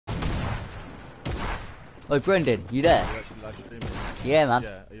Oh, Brendan, you there? Are you actually live streaming? Yeah, man. Yeah,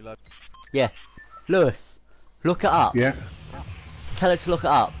 are you live? Yeah. Lewis, look it up. Yeah. Tell her to look it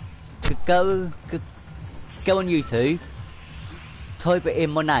up. Go on YouTube. Type it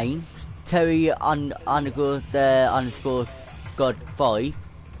in my name. Terry underscore God 5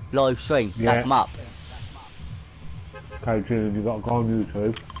 live stream. Yeah. That'll come up. Okay, Julian, you got to go on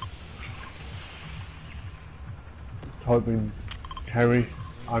YouTube. Type in Terry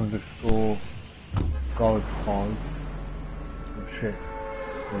underscore God 5. Oh shit.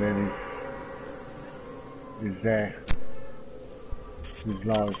 And then he's there. He's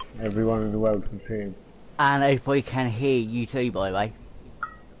live. Everyone in the world can see him. And everybody can hear you too, by the way.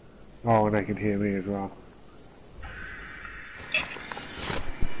 Oh, and they can hear me as well.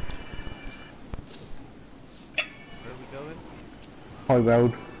 Where are we going? Hi,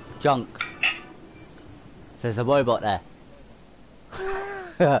 world. Junk. There's a robot there.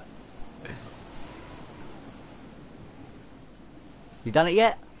 You done it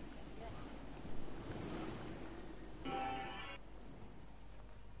yet?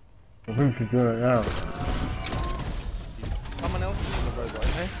 I think she's doing it now. Someone else is in the robot,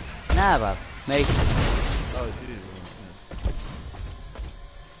 isn't he? Nah, bro. Me. Oh, it's you.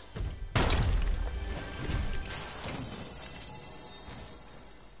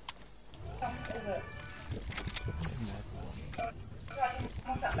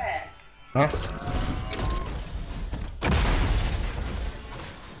 Huh?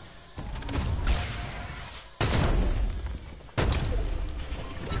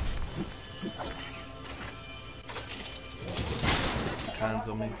 Hands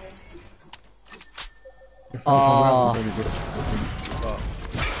on me. Oh.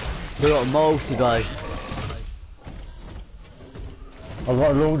 We got a multi guy. I've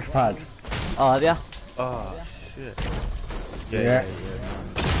got a launch pad. Oh, have ya? Oh, shit. Yeah.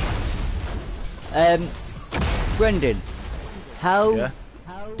 Brendan, how Yeah?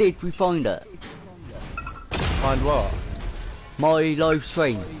 did we find it? Find what? My live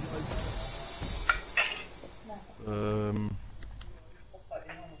stream.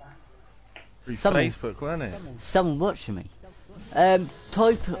 Through Someone- Facebook, wasn't it? Someone watching me.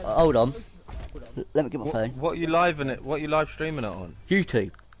 Type. Hold on. Let me get my phone. What are you live in it? What are you live streaming it on?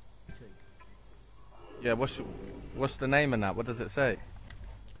 YouTube. Yeah, what's the name in that? What does it say?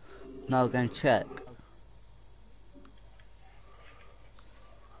 Now we're going to check.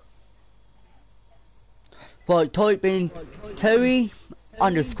 Right, type in Terry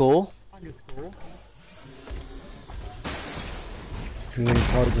underscore. Julian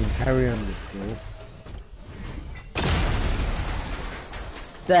type in Terry underscore.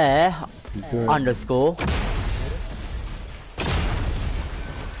 There She's doing underscore.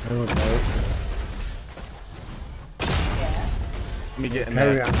 There we go. Let me get in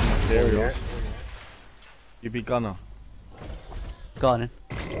Terry there. underscore, Materials. yeah. You be gunner. Go on then.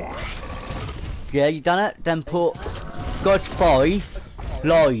 Yeah, you done it? Then put God 5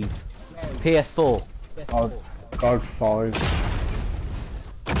 live PS4. God 5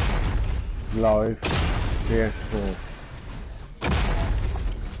 live PS4.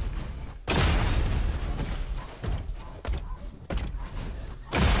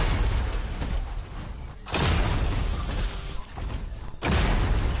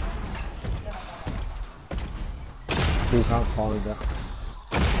 Still can't find it.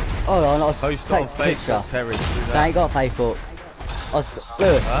 Hold on, I'll Post take on a picture. Facebook, Terry. Do I that. ain't got Facebook.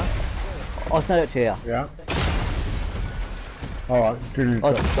 Lewis, Huh? I'll send it to you. Yeah. Alright, Julian's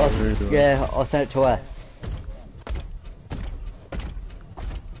got to do it. Yeah, I'll send it to her.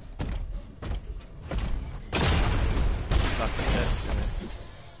 Like a test, innit?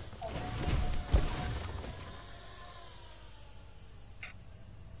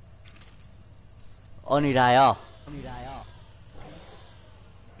 Only they are.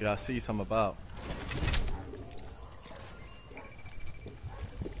 Yeah, I see some about.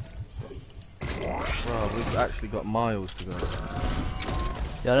 Bro, we've actually got miles to go.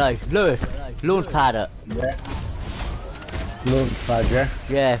 Yeah, no, Lewis, launch pad it. Yeah. Launch pad, yeah?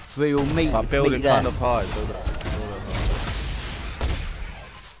 Yeah, we will meet. But build meet it there. kind of high. Build it high.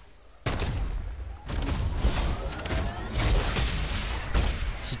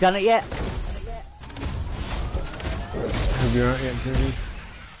 She done it yet? Have you not yet, Julian?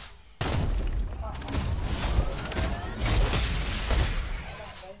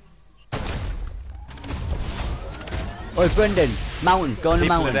 Oi, Brendan, mountain, go on the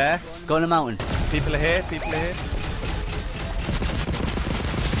People are mountain. there. Go on the mountain. People are here. People are here.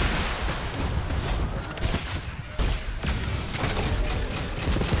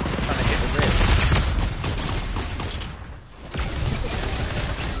 Trying to hit the ridge.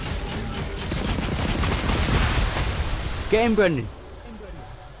 Get in, Brendan.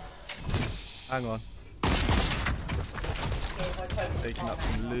 Hang on. Taking up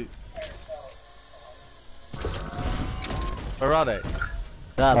some loot. Where are they?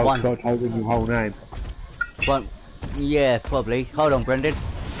 Oh, One. got to type in your whole name. One. Yeah, probably. Hold on, Brendan.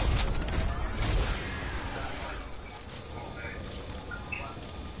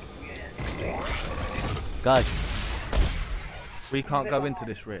 Go. We can't go into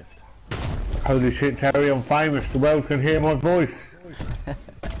this rift. Holy shit, Terry, I'm famous. The world can hear my voice.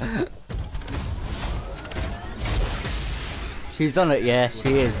 She's on it, yeah,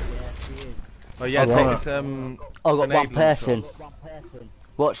 she is. Oh yeah, Oh, take right. this I've got one grenade person. launcher.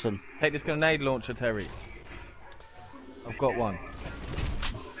 Watson. Take this grenade launcher, Terry. I've got one.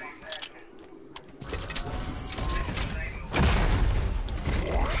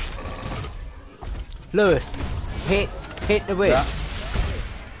 Lewis, hit the rift. Yeah.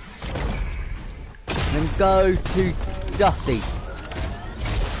 Then go to Dusty.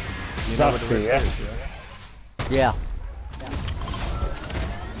 You know where the Dusty, rift yeah? is, yeah? Yeah.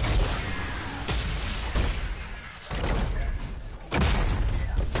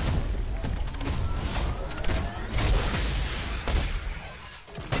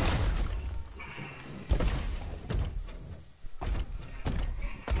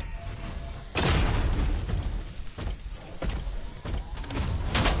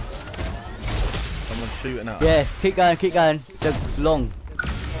 Someone's shooting at us. Yeah, keep going, keep going. They're long.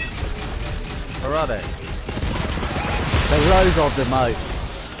 Where are they? There's loads of them, mate.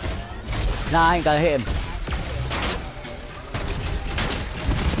 Nah, I ain't gonna hit him.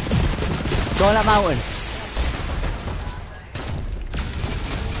 Go on that mountain.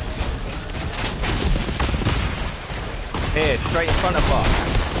 Here, straight in front of us.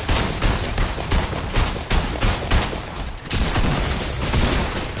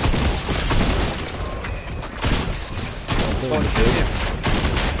 Go on, shoot him.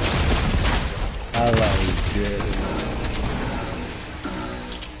 Hello, Jerry.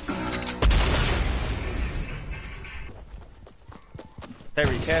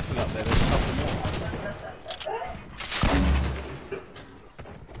 Terry, careful up there, there's a couple more.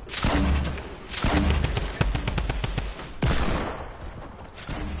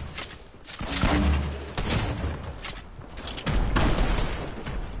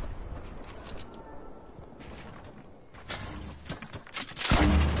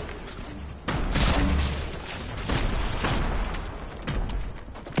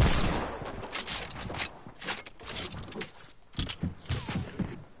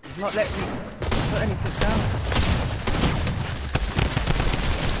 Not let me put anything down.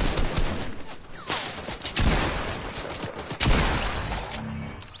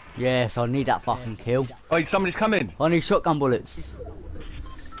 Yes, I need that fucking kill. Oh, somebody's coming. I need shotgun bullets.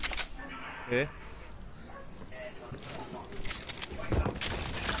 Here.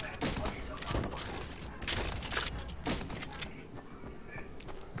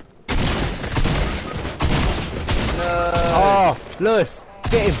 Oh, Lewis,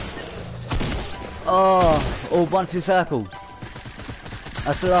 get him. Oh, all bunch in circle.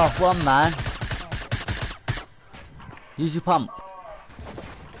 That's the last one, man. Use your pump.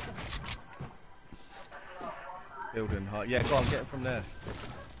 Building hard. Yeah, go on, get it from there.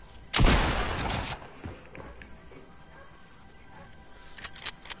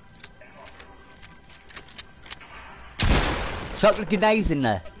 Chuck the grenades in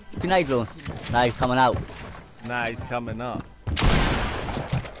there. Grenade launch. No, he's coming out. Nah, he's coming up.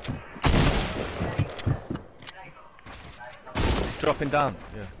 Dropping down.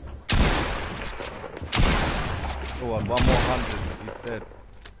 Yeah. Go on, 1 more 100. He's dead.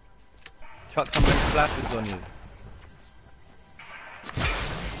 Chuck some red splashes on you.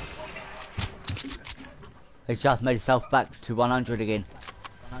 He's just made himself back to 100 again.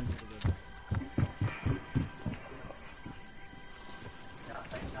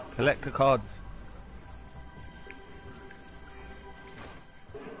 Collect the cards.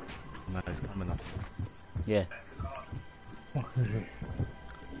 No, he's coming up. Yeah.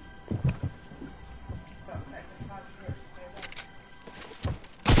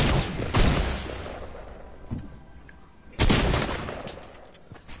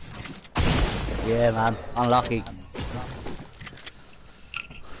 Yeah, man. Unlucky.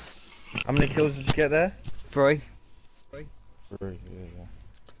 How many kills did you get there? 3. 3, yeah.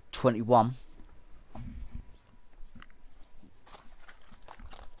 21.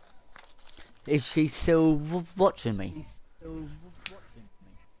 Is she still watching me?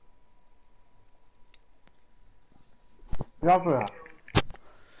 Lovely.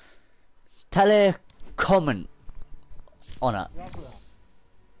 Tell her comment on it.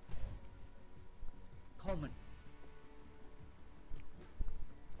 Comment.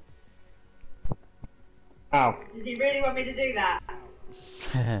 Ow. Does he really want me to do that?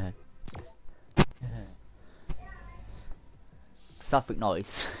 Something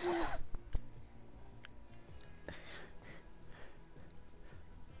nice.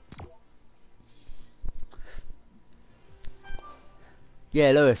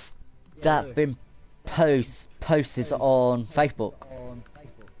 Yeah, Lewis, that been posted on Facebook.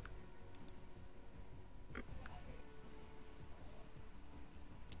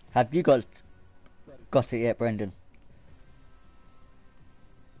 Have you got it yet, Brendan?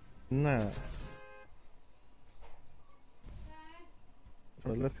 Nah.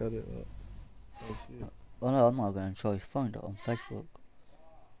 Try to look at it. I don't see it. Oh no, I'm not going to try to find it on Facebook.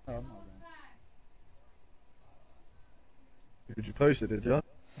 Did you post it, did you?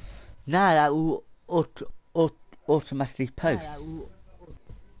 Nah, that will automatically post.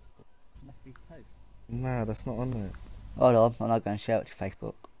 Nah, that's not on there. Hold on, I'm not going to share it to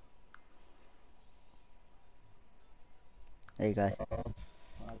Facebook. There you go.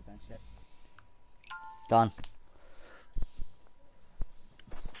 Done.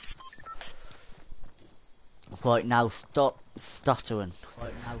 Right, now stop stuttering.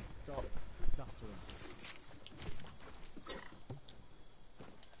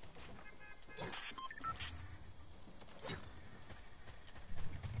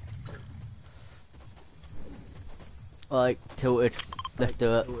 Right, tilted. Let's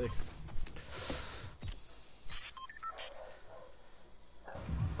do it.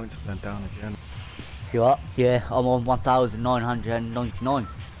 Points went down again. You up? Yeah, I'm on 1,999.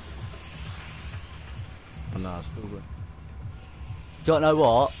 Oh, nah, still good. Don't know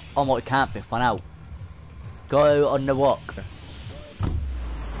what? I might camp if I'm out. Go on the walk.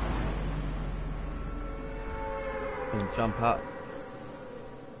 And jump up.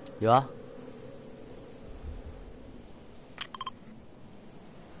 You are?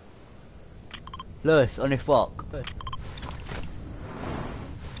 Lewis, on this walk.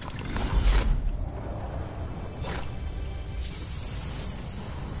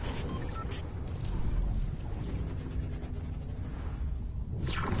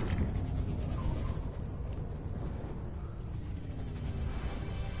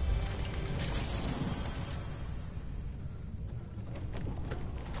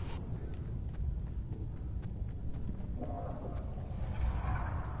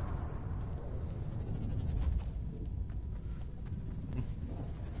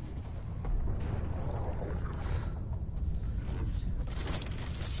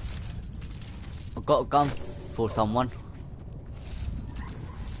 I've got a gun for someone.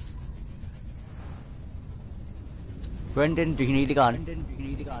 Brendan, do you need a gun?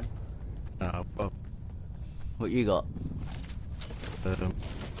 Nah, well, What you got?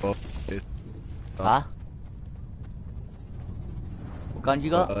 well, it's, Huh? What gun you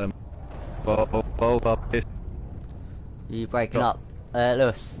got? it's, You breaking up?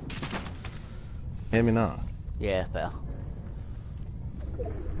 Lewis. hear me now. Yeah, better.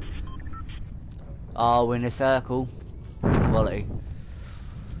 Oh, we're in a circle. Quality.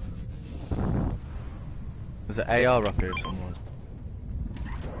 There's an AR up here somewhere.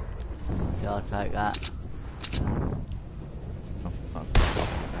 Yeah, I'll take that. Oh, fuck.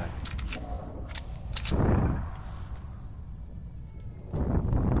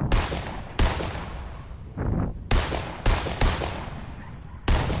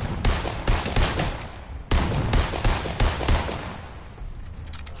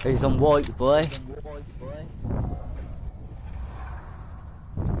 He's on white, boy.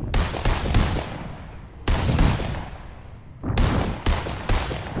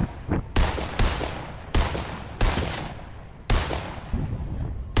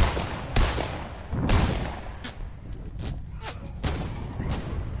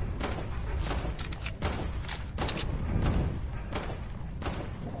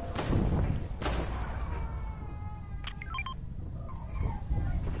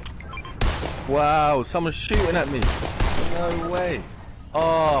 Wow, someone's shooting at me. No way.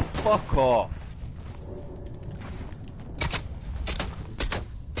 Oh, fuck off.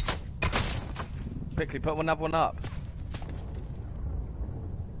 Quickly, put another one up.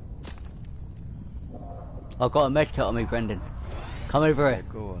 I've got a med kit on me, Brendan. Come over Yeah, here.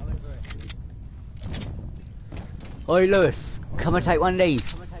 go on. Oi, Lewis. Come and take one of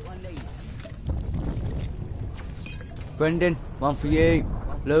these. Brendan, one for you.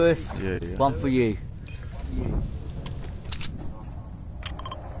 Lewis, Yeah, yeah. one for you.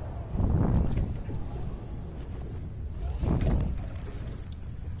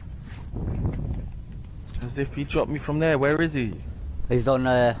 As if he dropped me from there. Where is he? He's on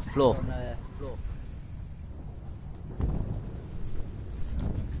the floor.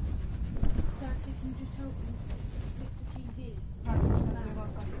 Can you just help me fix the TV?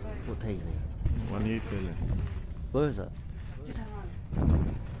 What TV? What are you feeling? Where is it? Just hang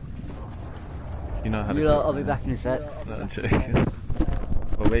on. You know how to You cook, lot, I'll be man. back in a sec. No, I'm joking.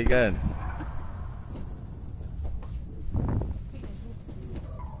 Well, where you going?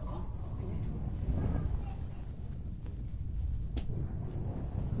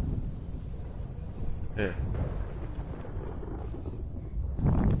 Yeah.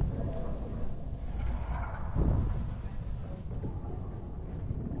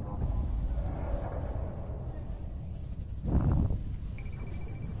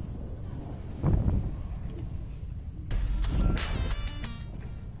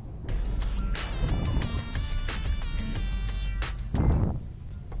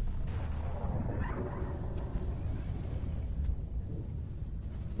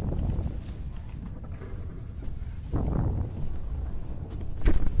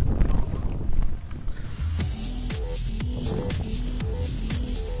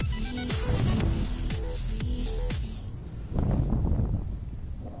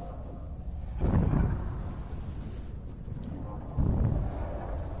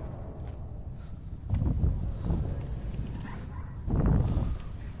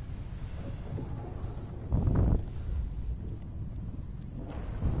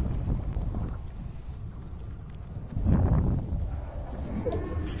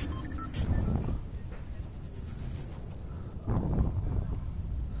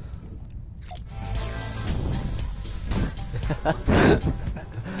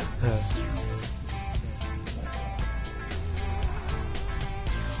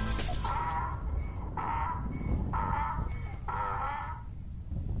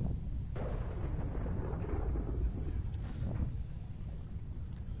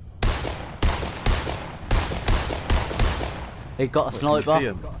 He got a What, can sniper. you see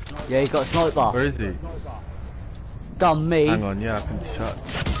him? Yeah, he got a sniper. Where is he? Gun me. Hang on, yeah, I can shut.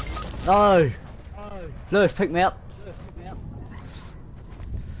 No. Lewis, pick me up.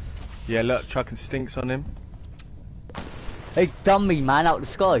 Yeah, look, chucking stinks on him. He done me, man, out the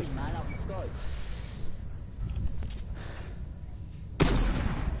sky.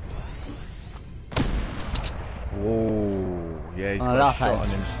 Whoa, yeah, he's I got a laugh shot at on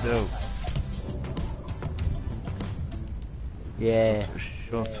him still. Yeah. A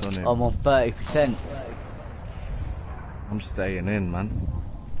shot on him. I'm on 30%. I'm staying in, man.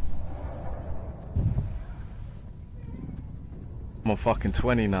 I'm on fucking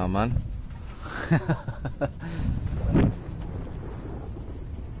 20 now, man.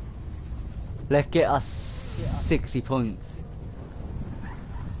 Let's get us 60 points.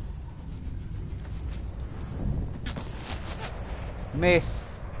 Miss.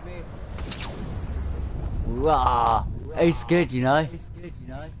 Rah. He's good, you know.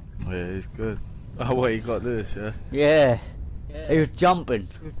 Yeah, he's good. Oh, wait, you got this, yeah? Yeah. He was jumping.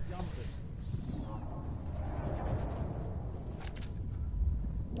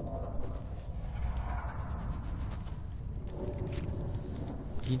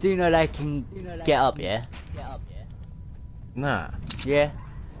 You do know they can get up, yeah? Nah. Yeah.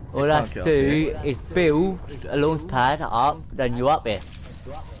 All They I can't have to get up do is build a launch pad up, then you up here.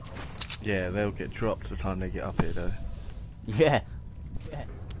 Yeah, they'll get dropped the time they get up here, though. Yeah.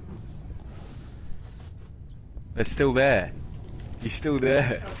 They're still there. He's still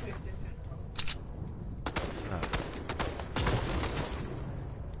there.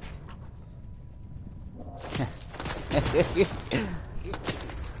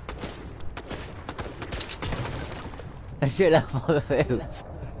 I should have more fields.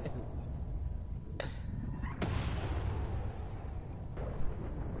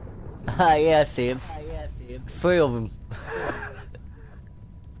 Ah, yeah, I see him. 3 of them.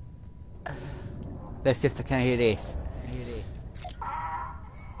 Let's see if I can hear this.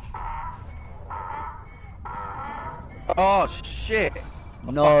 Oh, shit!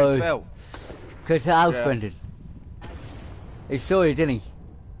 I No. fucking fell. Because the house Yeah. bended. He saw you, didn't he?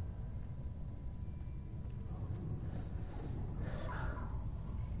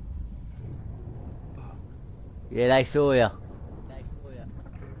 Yeah, they saw you.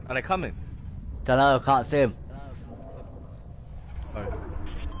 Are they coming? Dunno, I can't see him. Oh.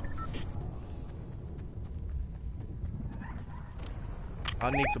 I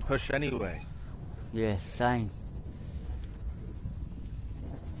need to push anyway. Yeah, same.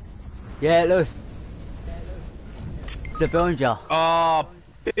 Yeah, Lewis. The behind you. Oh,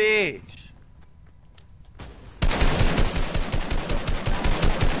 bitch!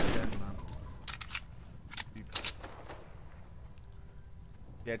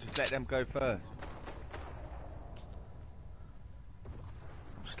 Yeah, just let them go first.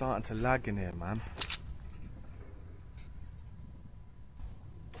 I'm just starting to lag in here, man.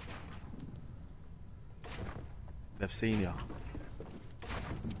 They've seen ya.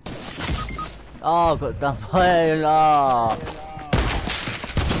 Oh, got done by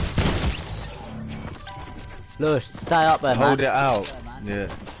Lewis, stay up there, man. Hold it out. Yeah.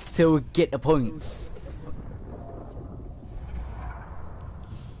 Till we get the points.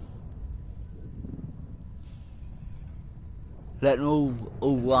 Let them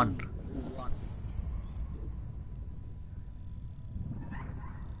all run.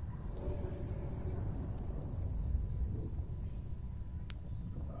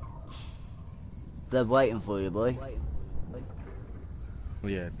 They're waiting for you, boy. Oh,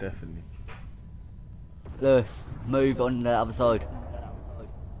 yeah, definitely. Lewis, move on the other side.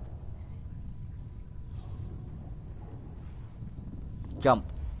 Jump.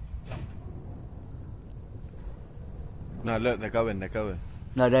 No, look, they're going.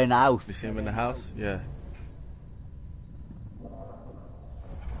 No, they're in the house. You see him in the house? Yeah.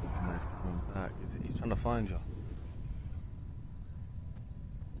 And he's coming back. He's trying to find you.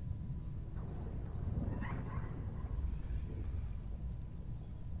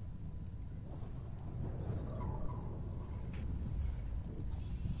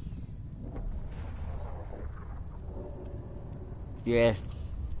 Yes.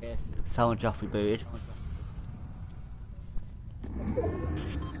 Someone just rebooted.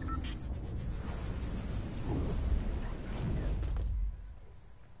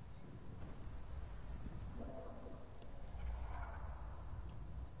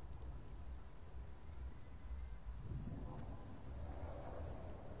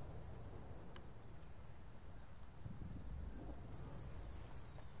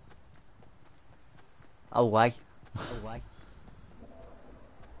 Away. Away.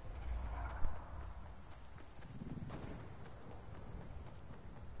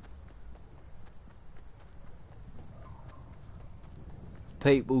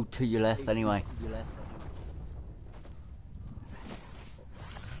 People to your left, anyway.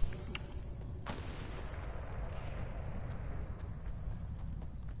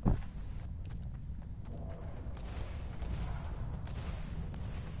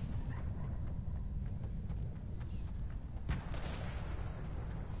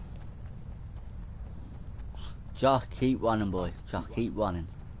 Just keep running, boy. Just keep running.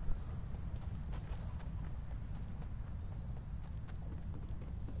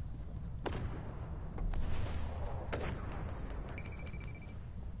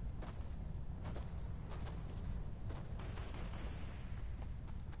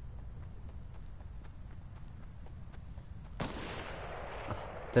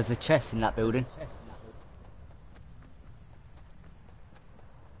 There's a chest in that building.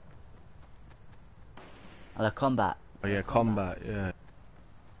 And a combat. Oh yeah, combat, yeah.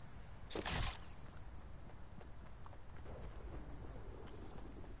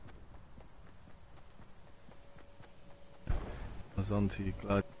 I was on to you,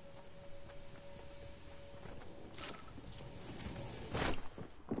 Clyde.